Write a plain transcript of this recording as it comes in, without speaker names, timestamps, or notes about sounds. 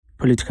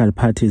Political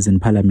parties in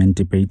Parliament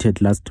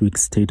debated last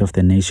week's State of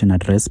the Nation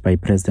address by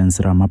President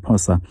Cyril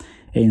Ramaphosa.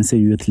 ANC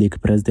Youth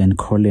League President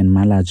Collen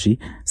Malatji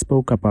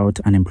spoke about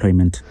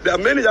unemployment. There are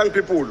many young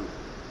people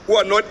who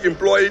are not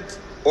employed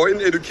or in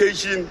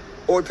education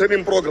or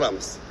training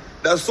programs.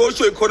 Their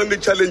socio-economic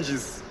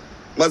challenges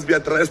must be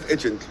addressed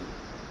urgently.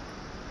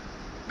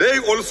 They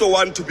also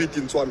want to beat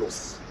in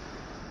swallows.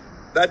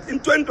 That in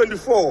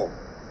 2024,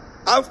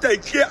 after a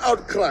clear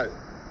outcry,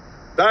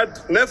 that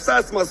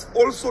NEFSAS must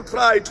also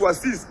try to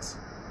assist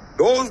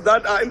those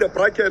that are in the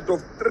bracket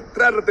of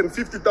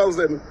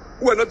 350,000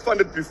 who were not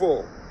funded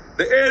before.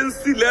 The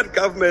ANC-led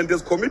government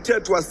is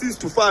committed to assist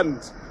to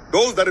fund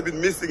those that have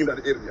been missing in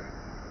that area.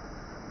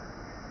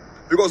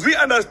 Because we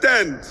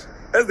understand,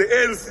 as the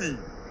ANC,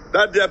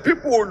 that there are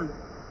people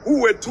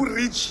who were too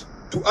rich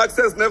to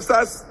access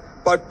NEFSAS,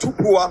 but too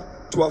poor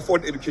to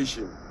afford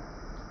education.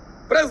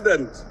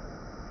 President,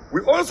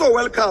 we also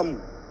welcome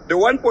the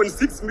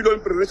 1.6 million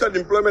presidential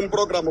employment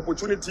program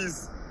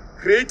opportunities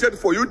created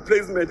for youth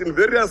placement in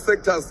various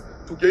sectors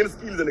to gain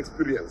skills and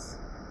experience.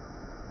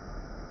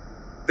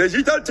 The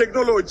digital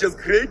technology has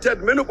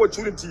created many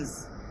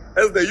opportunities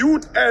as the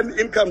youth earn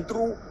income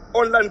through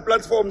online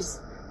platforms,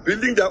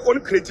 building their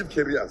own creative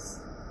careers.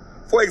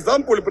 For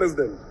example,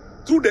 President,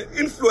 through the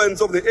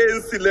influence of the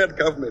ANC-led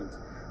government,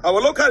 our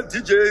local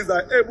DJs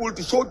are able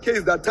to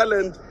showcase their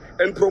talent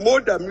and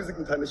promote their music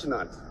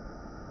internationally.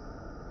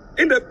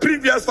 In the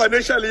previous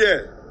financial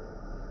year,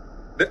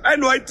 the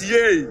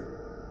NYDA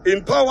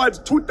empowered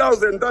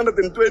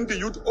 2,220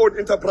 youth-owned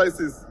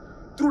enterprises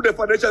through the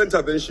financial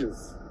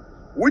interventions,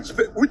 which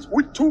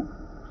took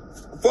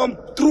form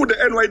through the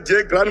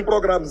NYDA grant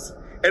programs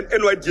and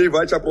NYDA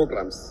voucher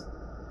programs.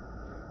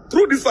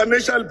 Through these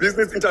financial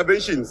business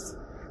interventions,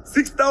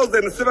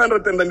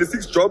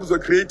 6,796 jobs were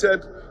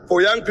created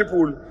for young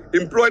people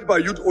employed by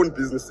youth-owned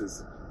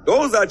businesses.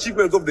 Those are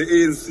achievements of the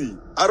ANC.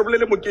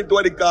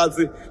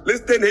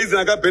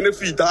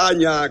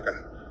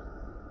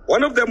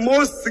 One of the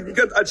most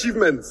significant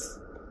achievements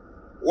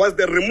was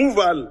the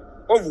removal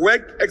of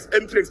work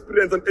entry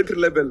experience and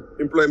entry-level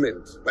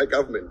employment by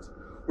government.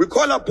 We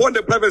call upon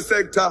the private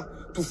sector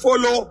to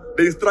follow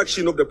the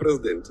instruction of the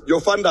President,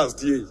 your funders,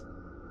 DA.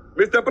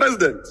 Mr.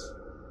 President,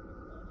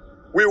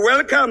 we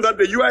welcome that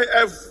the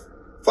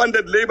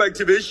UIF-funded labor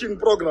activation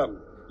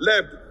program,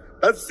 LAB,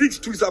 that seeks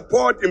to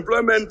support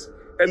employment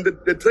and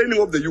the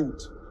training of the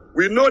youth.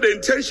 We know the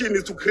intention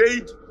is to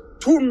create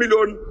 2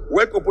 million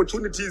work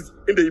opportunities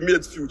in the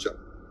immediate future.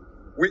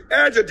 We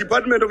urge the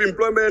Department of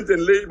Employment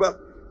and Labor,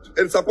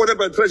 and supported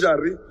by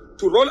Treasury,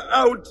 to roll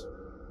out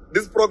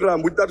this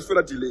program without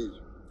further delay.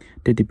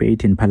 The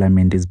debate in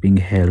Parliament is being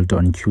held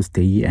on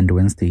Tuesday and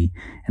Wednesday,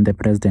 and the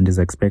President is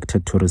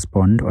expected to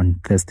respond on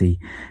Thursday.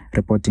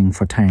 Reporting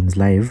for Times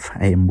Live,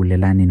 I am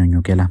Bulelani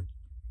Nonyokela.